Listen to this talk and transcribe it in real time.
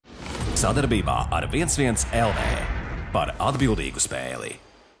Sadarbībā ar 11 LV par atbildīgu spēli.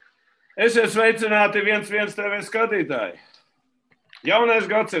 Esiet sveicināti 11 TV skatītāji. Jaunais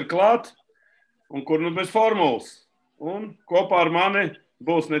gads ir klāt, un kur nu bez formulas. Un kopā ar mani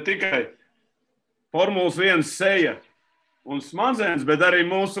būs ne tikai Formulas 1 seja un smadzenes, bet arī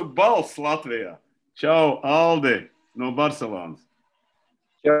mūsu balss Latvijā. Čau, Aldi no Barcelonas.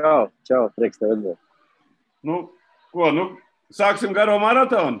 Čau, prieks tev atdot. Sāksim garo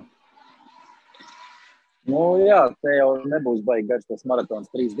maratonu? Jā, te jau nebūs baigi garš tas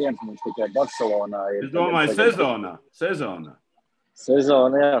maratons 3 dienas, mums tikai Barcelonā ir. Es domāju, sezonā.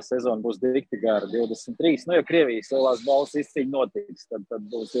 Sezona būs dikti gara, 23. Ja Krievijas lielās balvas izcīņa notiks, tad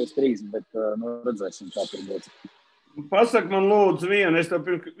būs 23, bet redzēsim, kā tur būs. Pasaka man lūdzu vienu, es tev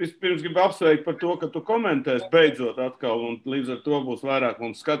vispirms gribu apsveikt par to, ka tu komentēs beidzot atkal, un līdz ar to būs vairāk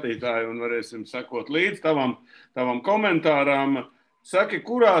mums skatītāji un varēsim sekot līdz tavam komentārām. Saki,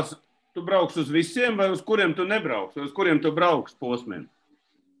 kurās tu brauks uz visiem vai uz kuriem tu nebrauks, vai uz kuriem tu brauks posmiem?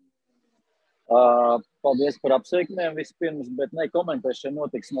 Paldies par apsveikumiem vispirms, bet komentēšana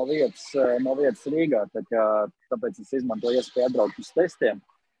notiks no vietas Rīgā, tāpēc es izmantoju iespēju atbraukt uz testiem.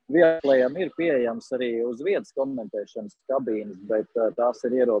 Vietlējām ir pieejams arī uz vietas komentēšanas kabīnes, bet tās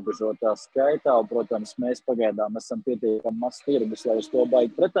ir ierobežotā skaitā, un, protams, mēs pagaidām esam pietiekami maz tirgus, lai uz to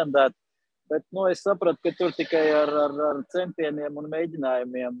baigi pretendēt. Bet es sapratu, ka tur tikai ar centieniem un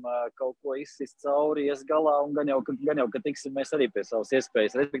mēģinājumiem kaut ko izsist cauri, ies galā, un gan jau, ka tiksim mēs arī pie savas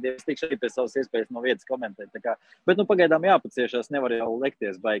iespējas, respektīvi es tikšu arī pie savas iespējas no vietas komentēt. Bet pagaidām jāpaciešās, nevar jau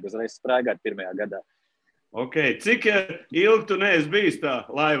lekties baigi uzreiz sprēgāt pirmajā gadā. Ok, cik ilgi tu neesi bijis tā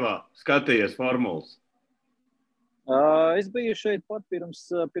laivā, skatījies formulas? Es biju šeit pat pirms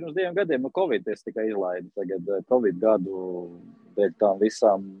 2 gadiem, Covid es tikai izlaidu, tagad Covid gadu dēļ tām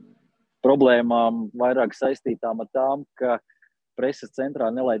visām problēmām vairāk saistītām ar tām, ka preses centrā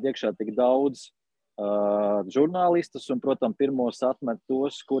nelaid iekšā tik daudz žurnālistus un, protams, pirmos atmet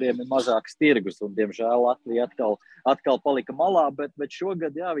tos, kuriem ir mazāks tirgus. Un, diemžēl, Latvija atkal palika malā, bet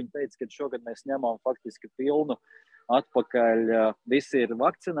šogad, viņi teica, ka šogad mēs ņemam faktiski pilnu atpakaļ. Visi ir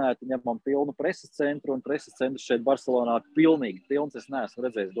vakcinēti, ņemam pilnu preses centru, un preses centrs šeit Barcelonā pilnīgi pilns. Es neesmu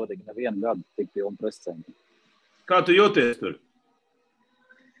redzējis godīgi nevienu gadu tik pilnu preses centru. Kā tu jūties tur?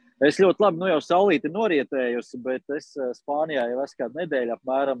 Es ļoti labi, jau saulīti norietējusi, bet es Spānijā jau esmu kādu nedēļu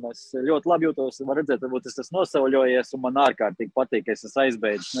apmēram. Es ļoti labi jūtos, var redzēt, varbūt es esmu nosauļojies, un man ārkārtīgi patīk, ka es esmu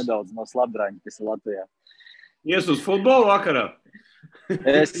aizbeidzis nedaudz no slabdraņa, kas ir Latvijā. Ies uz futbolu vakarā?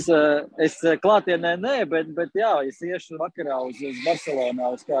 Es klātienē bet es iešu vakarā uz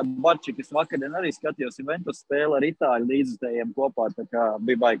Barcelonā, uz kādu barčiku. Es vakardien arī skatījos Juventus spēli ar itāļu līdzutējiem kopā, tā kā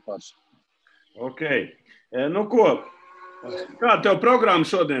bija baigi paši. Ok. Ko? Kā tev programma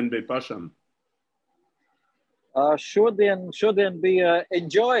šodien bija pašam? Šodien bija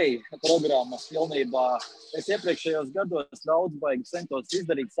Enjoy programma pilnībā. Es iepriekšējos gados daudz baigi centos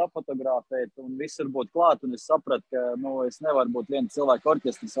izdarīt, sapfotografēt un visur būt klāt. Un es sapratu, ka es nevaru būt viena cilvēka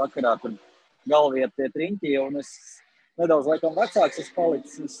orķestris vakarā, tur galviet tie triņķi. Un es nedaudz laikam vecāks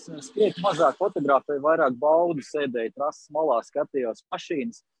palicis. Es krietni mazāk fotografēju, vairāk baudu, sēdēju trases malā, skatījos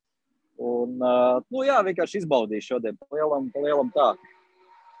mašīnas. Un, vienkārši izbaudīju šodien pa lielam tā.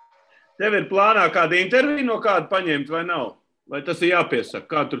 Tev ir plānā kāda intervija no kāda paņemt vai nav? Vai tas ir jāpiesaka?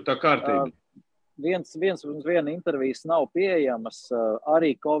 Kā tur tā kārtība? Viena intervijas nav pieejamas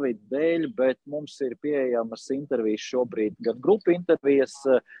arī Covid dēļ, bet mums ir pieejamas intervijas šobrīd, gan grupu intervijas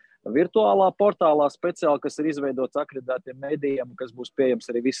virtuālā portālā speciāli, kas ir izveidots akreditētiem medijiem, kas būs pieejams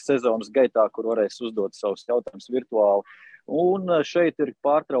arī visas sezonas gaitā, kur varēs uzdot savus jautājumus virtuāli. Un šeit ir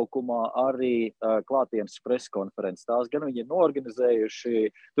pārtraukumā arī klātienes preskonferences. Tās gan viņi ir noorganizējuši,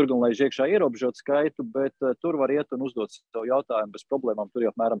 tur gan laiž iekšā ierobežot skaitu, bet tur var iet un uzdot savu jautājumu bez problēmām. Tur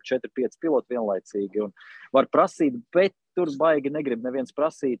jau apmēram 4-5 piloti vienlaicīgi un var prasīt, bet tur baigi negrib neviens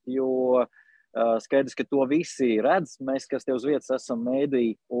prasīt, jo skaidrs, ka to visi redz. Mēs, kas te uz vietas esam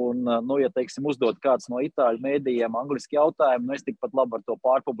mēdīji, un, teiksim, uzdot kāds no itāļu mēdījiem angliski jautājumu, es tikpat labi var to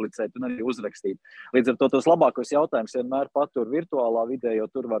pārpublicēt un arī uzrakstīt. Līdz ar to tos labākos jautājumus vienmēr patur virtuālā vidē, jo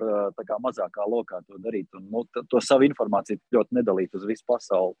tur var tā kā mazākā lokā to darīt un to savu informāciju ļoti nedalīt uz visu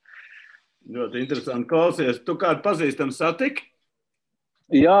pasauli. Ļoti interesanti klausies. Tu kādu pazīstam satiki?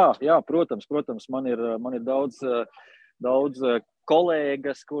 Jā, protams, man ir daudz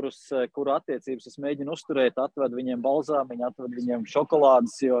kolēģis, kuru attiecības es mēģinu uzturēt, atved viņiem balzāmiņu, atved viņiem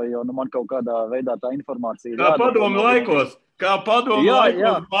šokolādes, jo man kaut kādā veidā tā informācija Kā padomu laikos,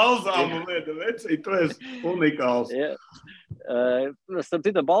 balzāmu lieta, vecī, tu esi unikāls. Starp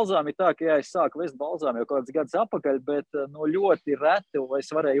citu, balzām ir tā, ka es sāku vest balzām jau kaut kāds gads apakaļ, bet ļoti reti es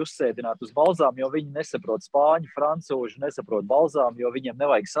varēju uzsēdināt uz balzām, jo viņi nesaprot spāņu, francūžu, nesaprot balzām, jo viņiem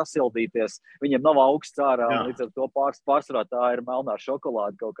nevajag sasildīties, viņiem nav augsts ārā, un līdz ar to pārsvarā tā ir melnā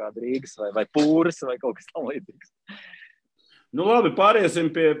šokolāde kaut kāda Rīgas vai pūras vai kaut kas tam līdzīgs. Nu labi,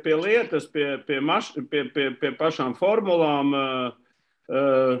 pāriesim pie lietas, pie pašām formulām.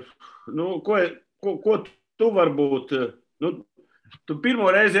 Ko tu varbūt... Tu pirmo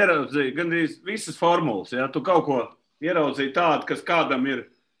reizi ieraudzīji gandrīz visas formulas, ja? Tu kaut ko ieraudzīji tādu, kas kādam ir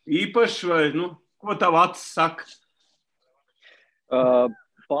īpašs, vai, ko tavu acis saka?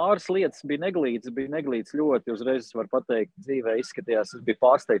 Pāris lietas bija neglīts ļoti, uzreiz var pateikt, dzīvē izskatījās, es biju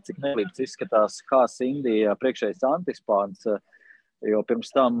pārsteigts, cik neglīts izskatās Haas Indija priekšējais antispāns, jo pirms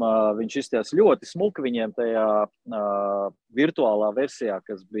tam viņš izskatījās ļoti smuki viņiem tajā virtuālā versijā,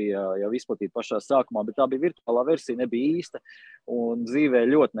 kas bija jau izplatīta pašā sākumā, bet tā bija virtuālā versija, nebija īsta, un dzīvē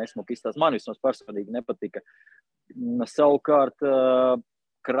ļoti nesmuki izskatās. Man vismaz personīgi nepatika. Savukārt,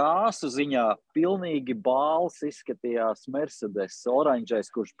 krāsu ziņā pilnīgi bāls izskatījās Mercedes oranžais,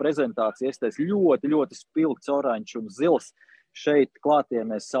 kurš prezentācija iestājas ļoti, ļoti spilgts oranžs un zils. Šeit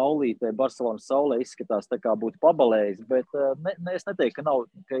klātienē saulītē, Barcelonas saulē izskatās tā kā būtu pabalējis, bet es neteiktu,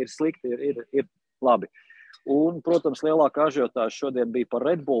 ka ir slikti, ir labi. Un, protams, lielākā ažiotāža šodien bija par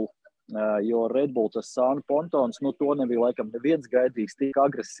Red Bull, jo Red Bull tas sānu pontons, to nebija laikam neviens gaidījis, tik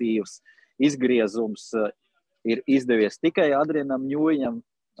agresīvs izgriezums ir izdevies tikai Adrianam Ņūjiņam,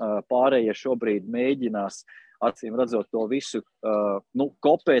 pārējie šobrīd mēģinās acīm redzot to visu,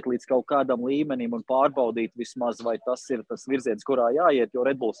 kopēt līdz kaut kādam līmenim un pārbaudīt vismaz, vai tas ir tas virziens, kurā jāiet, jo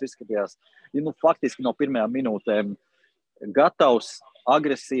Red Bulls izskatījās, faktiski no pirmajām minūtēm gatavs,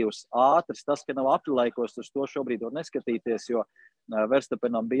 agresīvs, ātrs, tas, ka nav apļu laikos, uz to šobrīd var neskatīties, jo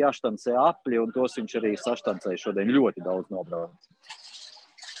Verstappenam bija jāštancē apļi, un tos viņš arī saštancēja šodien ļoti daudz nobrauc.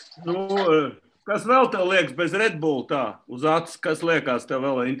 Kas vēl tev liekas bez Red Bull tā, uz acis, kas liekas tev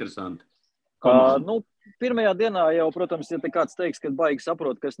vēl interesanti? Pirmajā dienā jau, protams, ja te kāds teiks, ka baigi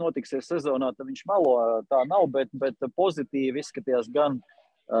saprot, kas notiksies sezonā, tad viņš melo, tā nav, bet pozitīvi izskatījās gan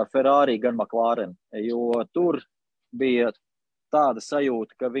Ferrari, gan McLaren, jo tur bija tāda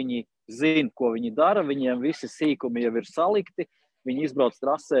sajūta, ka viņi zina, ko viņi dara, viņiem visi sīkumi jau ir salikti, viņi izbrauc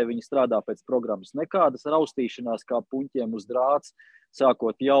trasē, viņi strādā pēc programmas, nekādas raustīšanās kā puņķiem uz drāts,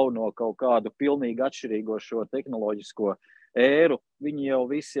 sākot jau no kaut kādu pilnīgi atšķirīgo šo tehnoloģisko ēru, viņi jau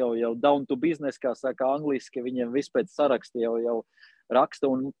visi jau down to business, kā saka angliski, viņiem viss pēc saraksta jau raksta,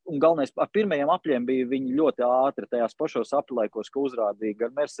 un galvenais ar pirmajiem apļiem bija viņi ļoti ātri tajās pašos aplaikos, ko uzrādīja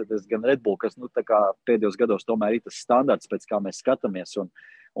gan Mercedes, gan Red Bull, kas tā kā pēdējos gados tomēr ir tas standarts, pēc kā mēs skatāmies,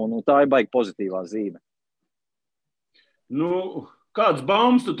 un tā ir baigi pozitīvā zīme. Kādas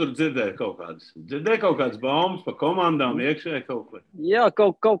baumas tu tur dzirdēji kaut kādas? Dzirdēji kaut kādas baumas par komandām iekšēji kaut ko? Jā,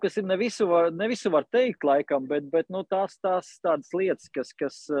 kaut kas ir, ne visu var teikt laikam, bet tās tādas lietas,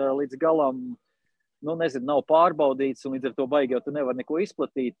 kas līdz galam, nezinu, nav pārbaudīts, un līdz ar to baigi jau tu nevar neko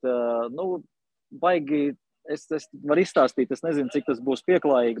izplatīt. Baigi, es varu izstāstīt, es nezinu, cik tas būs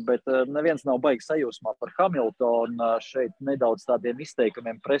pieklājīgi, bet neviens nav baigi sajūsmā par Hamiltonu šeit nedaudz tādiem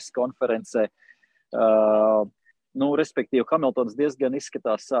izteikumiem preskonferencē. Respektīvi, Hamiltons diezgan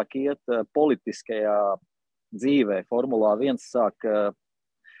izskatās sāk iet politiskajā dzīvē. Formulā 1 sāk,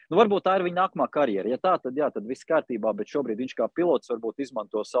 varbūt tā ir viņa nākamā karjera. Ja tā, tad jā, tad viss kārtībā, bet šobrīd viņš kā pilots varbūt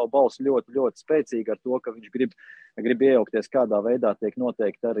izmanto savu balsi ļoti, ļoti spēcīgi ar to, ka viņš grib iejaukties, kādā veidā tiek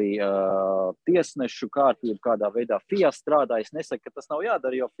noteikti arī tiesnešu kārtība, kādā veidā FIA strādā. Es nesaku, ka tas nav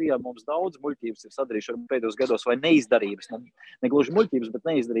jādara, jo FIA mums daudz muļķības ir sadarījuši pēdējos gados vai neizdarības, negluži muļķības, bet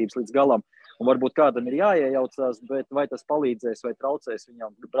neizdarības līdz galam. Un varbūt kādam ir jāiejaucās, bet vai tas palīdzēs vai traucēs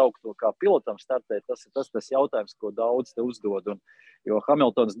viņam braukt to kā pilotam startēt, tas jautājums, ko daudz te uzdod. Jo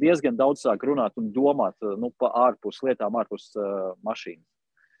Hamiltons diezgan daudz sāk runāt un domāt pa ārpus lietām, ārpus mašīnas.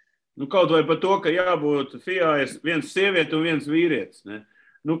 Kaut vai par to, ka jābūt FIA ir viens sieviete un viens vīrietis, ne?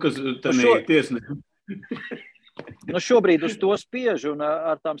 Kas tad ir tiesne? Šobrīd uz to spiež, un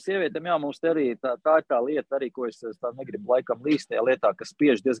ar tām sievietēm, jā, mums te arī tā ir tā lieta, arī, ko es tā negribu laikam līst tajā lietā, ka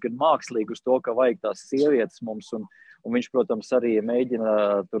spiež diezgan mākslīgi uz to, ka vajag tās sievietes mums, un viņš, protams, arī mēģina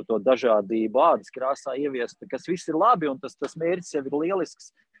tur to dažādību ādas krāsā ieviest, kas viss ir labi, un tas mērķis jau ir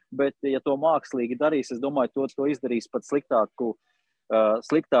lielisks, bet, ja to mākslīgi darīs, es domāju, to izdarīs pat sliktāku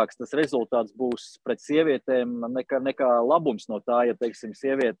sliktāks tas rezultāts būs pret sievietēm nekā labums no tā, ja, teiksim,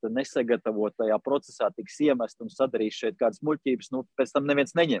 sieviete nesagatavotajā procesā tiks iemest un sadarīs šeit kādas muļķības, pēc tam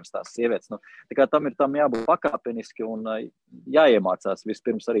neviens neņems tās sievietes. Tā kā tam jābūt pakāpeniski un jāiemācās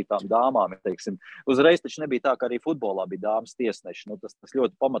vispirms arī tām dāmām, ja, teiksim. Uzreiz taču nebija tā, ka arī futbolā bija dāmas tiesneši. Tas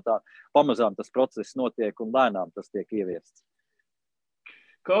ļoti pamazām tas process notiek un lēnām tas tiek ieviests.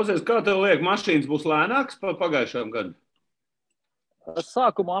 Klausies, kā tev liek, mašīnas būs lēnākas par pagājušām gadu?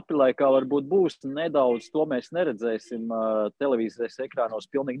 Sākuma apilaikā varbūt būs nedaudz, to mēs neredzēsim televīzijas ekrānos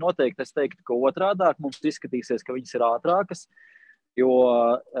pilnīgi noteikti. Es teiktu, ka otrādāk mums izskatīsies, ka viņas ir ātrākas, jo,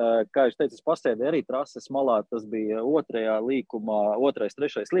 kā es teicu, es pasēdēju arī trases malā, tas bija otrais,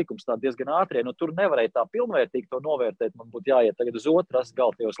 trešais līkums, tā diezgan ātrie, tur nevarēja tā pilnvērtīgi to novērtēt, man būtu jāiet tagad uz otras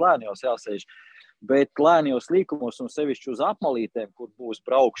galtajos lēnijos jāsēž, bet lēnijos līkumos un sevišķi uz apmalītēm, kur būs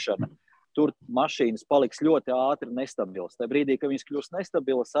braukšana, tur mašīnas paliks ļoti ātri nestabilas. Tajā brīdī, kad viņas kļūst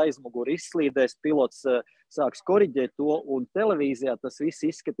nestabilas, aizmuguri izslīdēs, pilots sāks koriģēt to, un televīzijā tas viss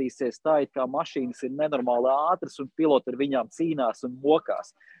izskatīsies tā, it kā mašīnas ir nenormāli ātras, un piloti ar viņām cīnās un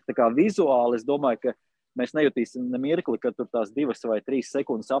mokās. Tā kā vizuāli es domāju, ka mēs nejutīsim nemirkli, ka tur tās 2 vai 3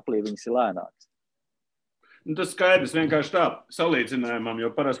 sekundes aplī viņas ir lēnākas. Tas skaidrs vienkārši tā salīdzinājumam, jo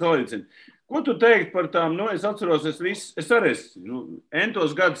parasti salīdzina. Ko tu teikt par tām? Es atceros, es arī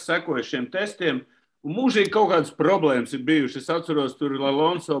entos gadus sekoju šiem testiem, un mūžīgi kaut kādas problēmas ir bijušas. Es atceros, tur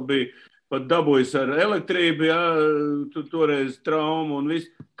Alonso bija pat dabūjis ar elektrību, ja, toreiz traumu un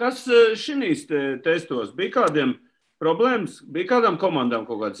viss. Kas šinīs testos? Bija kādiem problēmas? Bija kādām komandām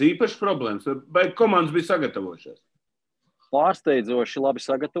kaut kādas īpašas problēmas? Vai komandas bija sagatavojušās? Pārsteidzoši labi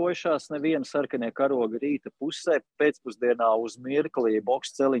sagatavojušās, neviena sarkanie karoga rīta pusē, pēcpusdienā uz mirkli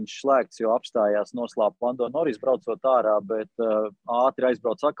boks celiņš slēgts, jo apstājās noslāpa Lando Norris braucot ārā, bet ātri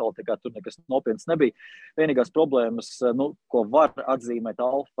aizbrauc atkal, tā kā tur nekas nopietns nebija. Vienīgās problēmas, ko var atzīmēt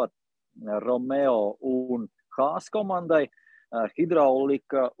Alfa Romeo un Haas komandai,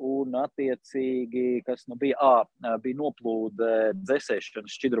 hidraulika un attiecīgi, kas bija noplūde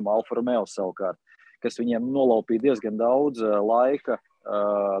dzesēšanas šķidruma Alfa Romeo savukārt, kas viņiem nolaupīja diezgan daudz laika.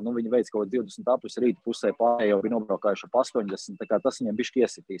 Viņi veic kaut 20 aplis rīta pusē, pārējie jau bija nobraukājuši ap 80, tā kā tas viņiem bišķi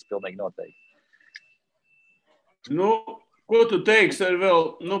iesitīs pilnīgi noteikti. Ko tu teiksi ar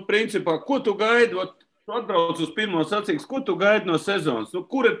vēl, principā, ko tu gaidi, tu atbrauc uz pirmo sacīks, ko tu gaidi no sezonas?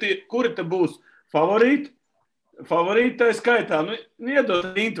 Kuri te būs favorīti? Favorīti tā skaitā,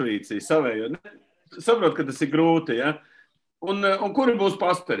 iedot intuīciju savējo. Saprot, ka tas ir grūti, ja? Un kuri būs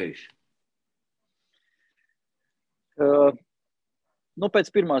pastarīši? Pēc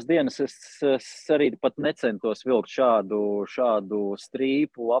pirmās dienas es arī pat necentos vilkt šādu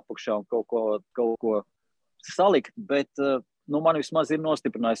strīpu apakšā un kaut ko salikt, bet man vismaz ir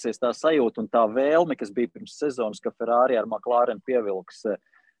nostiprinājusies tā sajūta un tā vēlme, kas bija pirms sezonas, ka Ferrari ar McLaren pievilks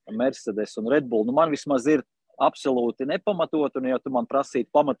Mercedes un Red Bull. Man vismaz ir absolūti nepamatot, un ja tu man prasītu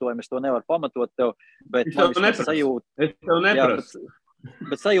pamatojumu, es to nevaru pamatot tev, bet man vismaz sajūta. Es tev neprasu.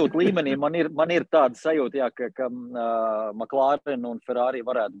 Bet sajūta līmenī man ir tāda sajūta, ka McLaren un Ferrari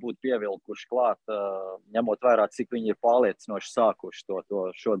varētu būt pievilkuši klāt, ņemot vērā, cik viņi ir pārliecinoši sākuši to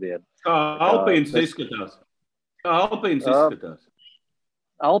šodien. Kā Alpīns izskatās?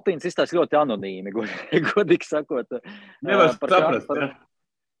 Alpīns izskatās ļoti anonīmi, godīgi sakot. Nevar saprast,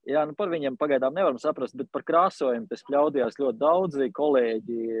 Jā, par viņiem pagaidām nevaram saprast, bet par krāsojumu tas kļaudījās ļoti daudzi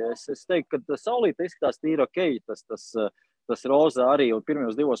kolēģi. Es teiktu, ka saulīte izskatās tīri ok, tas rozā arī, un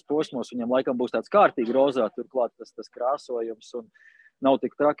pirmajos 2 posmos viņam laikam būs tāds kārtīgi rozā, turklāt tas krāsojums, un nav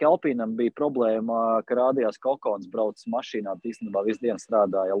tik traki. Alpīnam bija problēma, ka rādījās Kokons brauc mašīnā, īstenībā visu dienu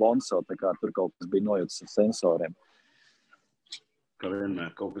strādāja Alonso, tā kā tur kaut kas bija nojūtas ar sensoriem. Kā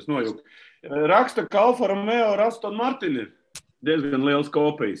vienmēr, kaut kas nojūta. Raksta, ka Alfa Romeo ar Aston Martin ir diezgan liels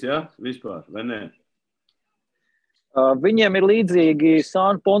kopijas, ja? Vispār, vai ne? Viņiem ir līdzīgi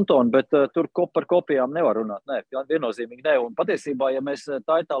Sānu Pontoni, bet tur par kopijām nevar runāt. Nē, viennozīmīgi ne. Un patiesībā, ja mēs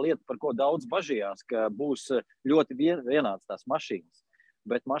tā ir tā lieta, par ko daudz bažījās, ka būs ļoti vienāds tās mašīnas,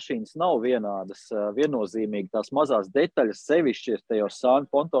 bet mašīnas nav vienādas, viennozīmīgi tās mazās detaļas sevišķi tajos Sānu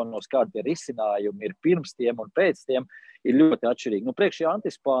Pontonos, kādi tie risinājumi ir pirms tiem un pēc tiem, ir ļoti atšķirīgi. Priekšējā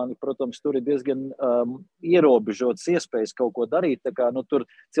antispāni, protams, tur ir diezgan ierobežotas iespējas kaut ko darīt, tā kā tur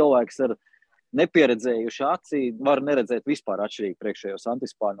cilvēks ar nepieredzējuši acī var neredzēt vispār atšķirīgi priekšējos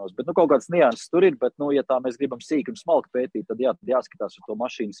antispānos, bet kaut kāds nianses tur ir, bet, ja tā mēs gribam sīki un smalki pētīt, tad jāskatās uz to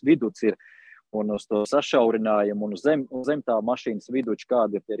mašīnas viduci ir un uz to sašaurinājumu un uz zem tā mašīnas viduči,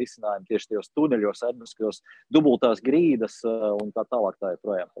 kādi ir tie risinājumi tieši tajos tuneļos, aeroskos, dubultās grīdas un tā tālāk tā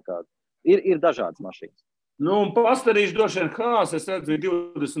joprojām. Tā kā ir dažādas mašīnas. Un pastarīšu droši vien Haas, es redzu,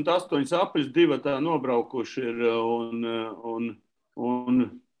 28 apļus, 2 tā nobraukuši ir un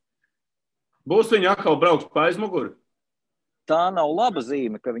Un būs viņi atkal brauks pa aizmuguri? Tā nav laba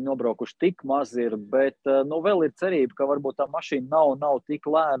zīme, ka viņi nobraukuši tik maz ir, bet vēl ir cerība, ka varbūt tā mašīna nav tik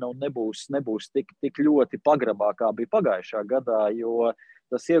lēna un nebūs tik ļoti pagrabā, kā bija pagājušā gadā, jo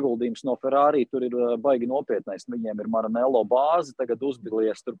tas ieguldījums no Ferrari tur ir baigi nopietnais. Viņiem ir Maranello bāze, tagad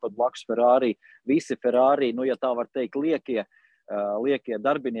uzbilies turpat blakus Ferrari. Visi Ferrari, ja tā var teikt, liekie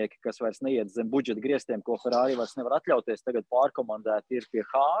darbinieki, kas vairs neiet zem budžeta griestiem, ko Ferrari vairs nevar atļauties, tagad pārkomandēti ir pie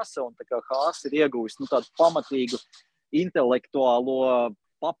Haasa, un tā kā Haas ir ieguvis tādu pamatīgu intelektuālo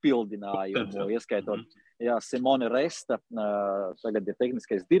papildinājumu, ieskaitot Simone Resta, tagad ir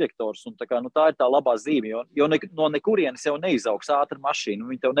tehniskais direktors, un tā ir tā labā zīme, jo no nekurienes jau neizaugs ātra mašīna,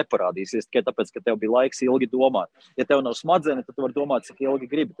 un viņi tev neparādīsies tikai tāpēc, ka tev bija laiks ilgi domāt. Ja tev nav smadzenes, tad tu vari domāt, cik ilgi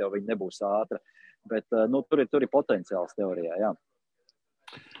gribi, tev viņi nebūs ātra. Bet tur ir potenciāls teorijā, jā.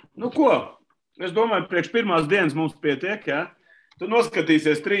 Nu ko, es domāju, priekš pirmās dienas mums pietiek, jā? Tu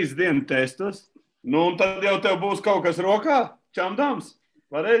noskatīsies 3 dienu testus, un tad jau tev būs kaut kas rokā, čamdāms,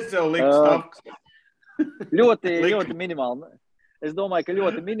 varēs jau likt stapks. Ļoti minimāli. Es domāju, ka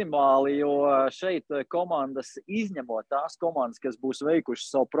ļoti minimāli, jo šeit komandas, izņemot tās komandas, kas būs veikuši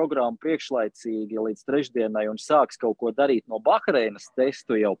savu programmu priekšlaicīgi līdz trešdienai un sāks kaut ko darīt no Bahreinas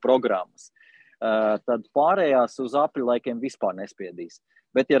testu jau programmas, tad pārējās uz apļu laikiem vispār nespiedīs.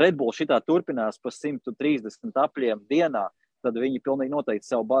 Bet ja Red Bull šitā turpinās pa 130 apļiem dienā, tad viņi pilnīgi noteikti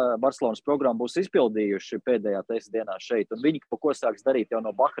savu Barcelonas programmu būs izpildījuši pēdējā testa dienā šeit, un viņi kaut ko sāks darīt jau no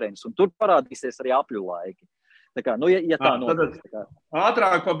Bahreinas, un tur parādīsies arī apļu laiki. Tā kā, ja tā notiks.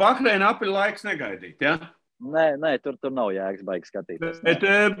 Ātrāk pa Bahreinu apļu laiks negaidīt, ja? Nē, tur nav jēgas baigi skatīties.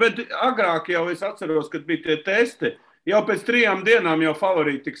 Bet agrāk jau es atceros, kad bija tie testi, jau pēc 3 dienām jau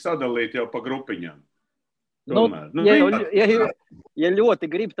favorīti tika sadalīti jau pa grupiņām. Ja ļoti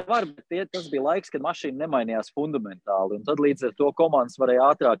grib, tad var, bet tas bija laiks, kad mašīna nemainījās fundamentāli, un tad līdz ar to komandas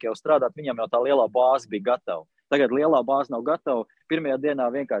varēja ātrāk jau strādāt, viņam jau tā lielā bāze bija gatava. Tagad lielā bāze nav gatava, pirmajā dienā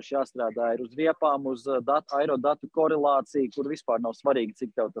vienkārši jāstrādā ir uz riepām, uz aerodatu korelāciju, kur vispār nav svarīgi,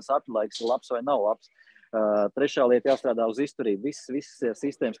 cik tev tas apļlaiks ir labs vai nav labs. Trešā lieta jāstrādā uz izturību, visas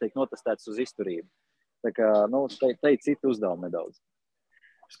sistēmas tiek notestētas uz izturību. Tā kā, te citu uzdevumu nedaudz.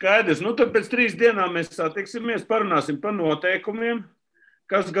 Skaidrs, tad pēc 3 dienām mēs satiksimies, parunāsim par noteikumiem,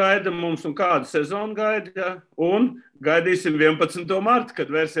 kas gaida mums un kāda sezona gaida, ja? Un gaidīsim 11. martu, kad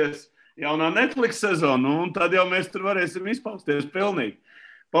vērsies jaunā Netflix sezona, un tad jau mēs tur varēsim izpausties pilnīgi.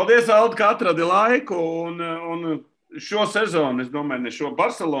 Paldies, Aldi, ka atradi laiku, un šo sezonu, es domāju, ne šo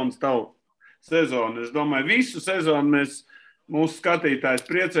Barcelonas tavu sezonu, es domāju, visu sezonu mēs mūsu skatītājs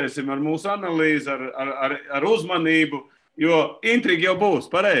priecēsim ar mūsu analīzi, ar uzmanību, jo intriga jau būs,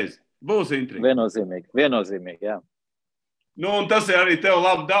 pareizi. Būs intriga. Viennozīmīgi, jā. Un tas ir arī tev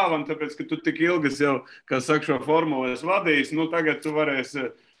laba dāvana, tāpēc, ka tu tik ilgas jau, kā saka, šo formulu esi vadījis, tagad tu varēsi,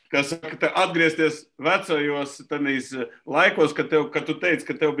 kā saka, atgriezties vecajos tādīs laikos, kad tu teici,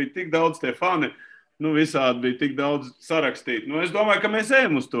 ka tev bija tik daudz tie fani, visādi bija tik daudz sarakstīti. Es domāju, ka mēs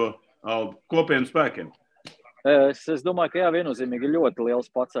ejam uz to, Aldi, kopiem spēkiem. Es domāju, ka jā, viennozīmīgi ļoti liels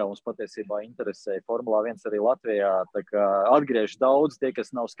pacēlums patiesībā interesē Formulā 1 arī Latvijā. Tā kā atgriež daudz tie, kas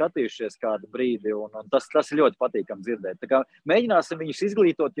nav skatījušies kādu brīdi, un tas ir ļoti patīkami dzirdēt. Tā kā mēģināsim viņus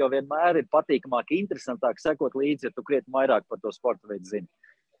izglītot, jo vienmēr ir patīkamāk, interesantāk sekot līdzi, ja tu krietni vairāk par to sporta veidu zini.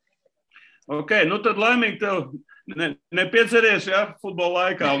 Ok, tad laimīgi tev nepiecerēs,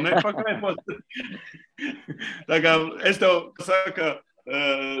 futbola laikā un nepakaipot. Tā kā es tev saku,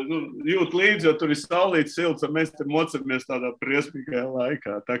 jūt līdzi, jo tur ir saulīts silts, un mēs te mocamies tādā briesmīgajā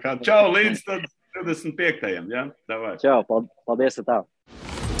laikā. Tā kā čau līdz tad 25. Ja? Davai. Čau, paldies ar tā.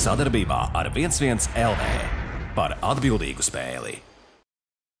 Sadarbībā ar 11 LV par atbildīgu spēli.